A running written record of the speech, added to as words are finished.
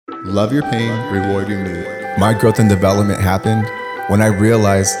Love your pain, reward your mood. My growth and development happened when I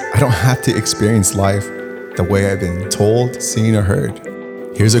realized I don't have to experience life the way I've been told, seen, or heard.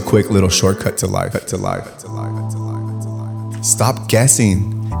 Here's a quick little shortcut to life. Stop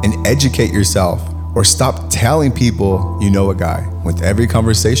guessing and educate yourself, or stop telling people you know a guy with every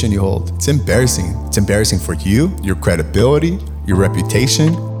conversation you hold. It's embarrassing. It's embarrassing for you, your credibility, your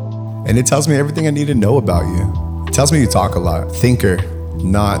reputation, and it tells me everything I need to know about you. It tells me you talk a lot. Thinker,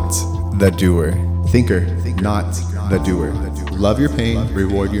 not the doer. Thinker, not the doer. Love your pain,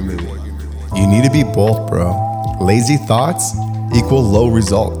 reward your mood. You need to be both, bro. Lazy thoughts equal low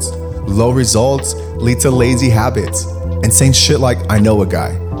results. Low results lead to lazy habits. And saying shit like, I know a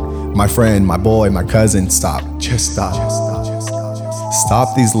guy, my friend, my boy, my cousin. Stop. Just stop.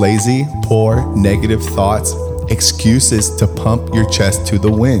 Stop these lazy, poor, negative thoughts, excuses to pump your chest to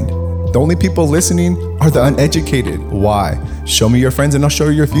the wind. The only people listening are the uneducated. Why? Show me your friends and I'll show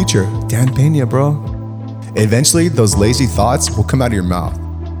you your future. Dan Pena, bro. Eventually, those lazy thoughts will come out of your mouth.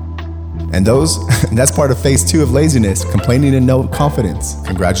 And that's part of phase 2 of laziness, complaining and no confidence.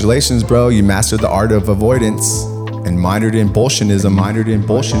 Congratulations, bro. You mastered the art of avoidance and minored in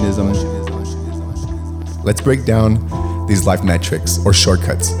bullshitism. Let's break down these life metrics or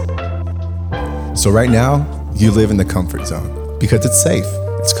shortcuts. So right now, you live in the comfort zone because it's safe,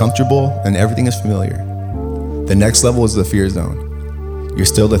 it's comfortable, and everything is familiar. The next level is the fear zone. You're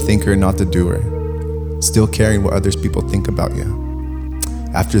still the thinker, not the doer, still caring what others people think about you.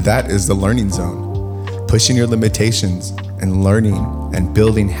 After that is the learning zone, pushing your limitations and learning and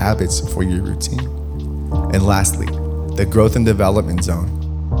building habits for your routine. And lastly, the growth and development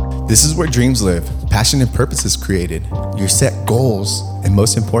zone. This is where dreams live, passion and purpose is created. You set goals, and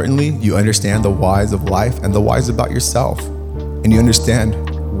most importantly, you understand the whys of life and the whys about yourself. And you understand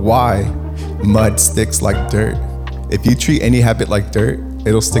why mud sticks like dirt. If you treat any habit like dirt,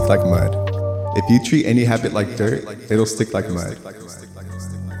 it'll stick like mud. If you treat any habit like dirt, it'll stick like mud.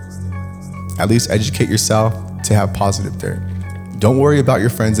 At least educate yourself to have positive dirt. Don't worry about your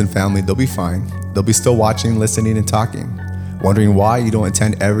friends and family, they'll be fine. They'll be still watching, listening, and talking, wondering why you don't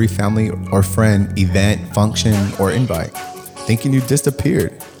attend every family or friend event, function, or invite, thinking you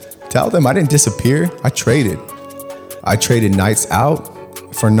disappeared. Tell them I didn't disappear, I traded. I traded nights out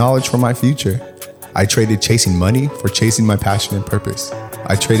for knowledge for my future. I traded chasing money for chasing my passion and purpose.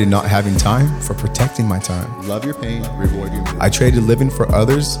 I traded not having time for protecting my time. Love your pain, reward your mood. I traded living for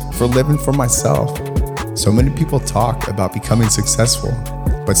others for living for myself. So many people talk about becoming successful,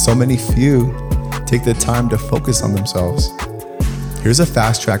 but so many few take the time to focus on themselves. Here's a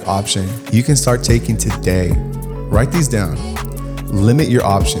fast track option you can start taking today. Write these down. Limit your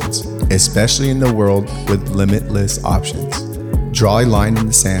options, especially in the world with limitless options. Draw a line in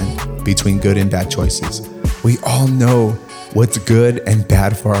the sand between good and bad choices. We all know what's good and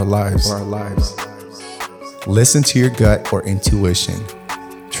bad for our lives. Listen to your gut or intuition.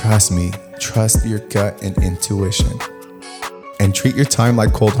 Trust me, trust your gut and intuition. And treat your time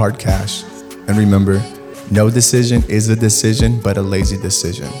like cold hard cash. And remember, no decision is a decision, but a lazy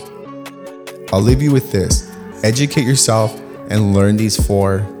decision. I'll leave you with this. Educate yourself and learn these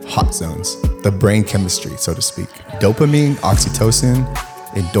 4 hot zones, the brain chemistry, so to speak. Dopamine, oxytocin,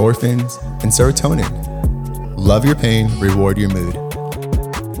 endorphins, and serotonin. Love your pain, reward your mood.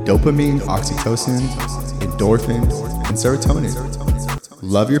 Dopamine, oxytocin, endorphins, and serotonin.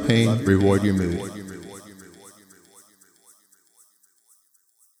 Love your pain, reward your mood.